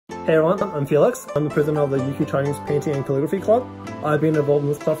Hey everyone, I'm Felix. I'm the president of the UQ Chinese Painting and Calligraphy Club. I've been involved in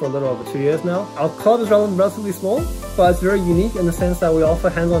this club for a little over 2 years now. Our club is relatively small, but it's very unique in the sense that we offer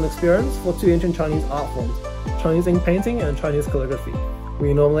hands-on experience for two ancient Chinese art forms, Chinese ink painting and Chinese calligraphy.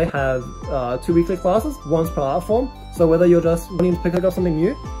 We normally have 2 weekly classes, once per art form, so whether you're just wanting to pick up something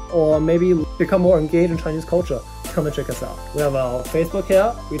new or maybe become more engaged in Chinese culture, come and check us out. We have our Facebook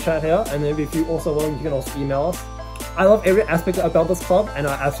here, WeChat here, and then if you also want, you can also email us. I love every aspect about this club and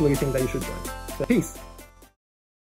I absolutely think that you should join. So peace!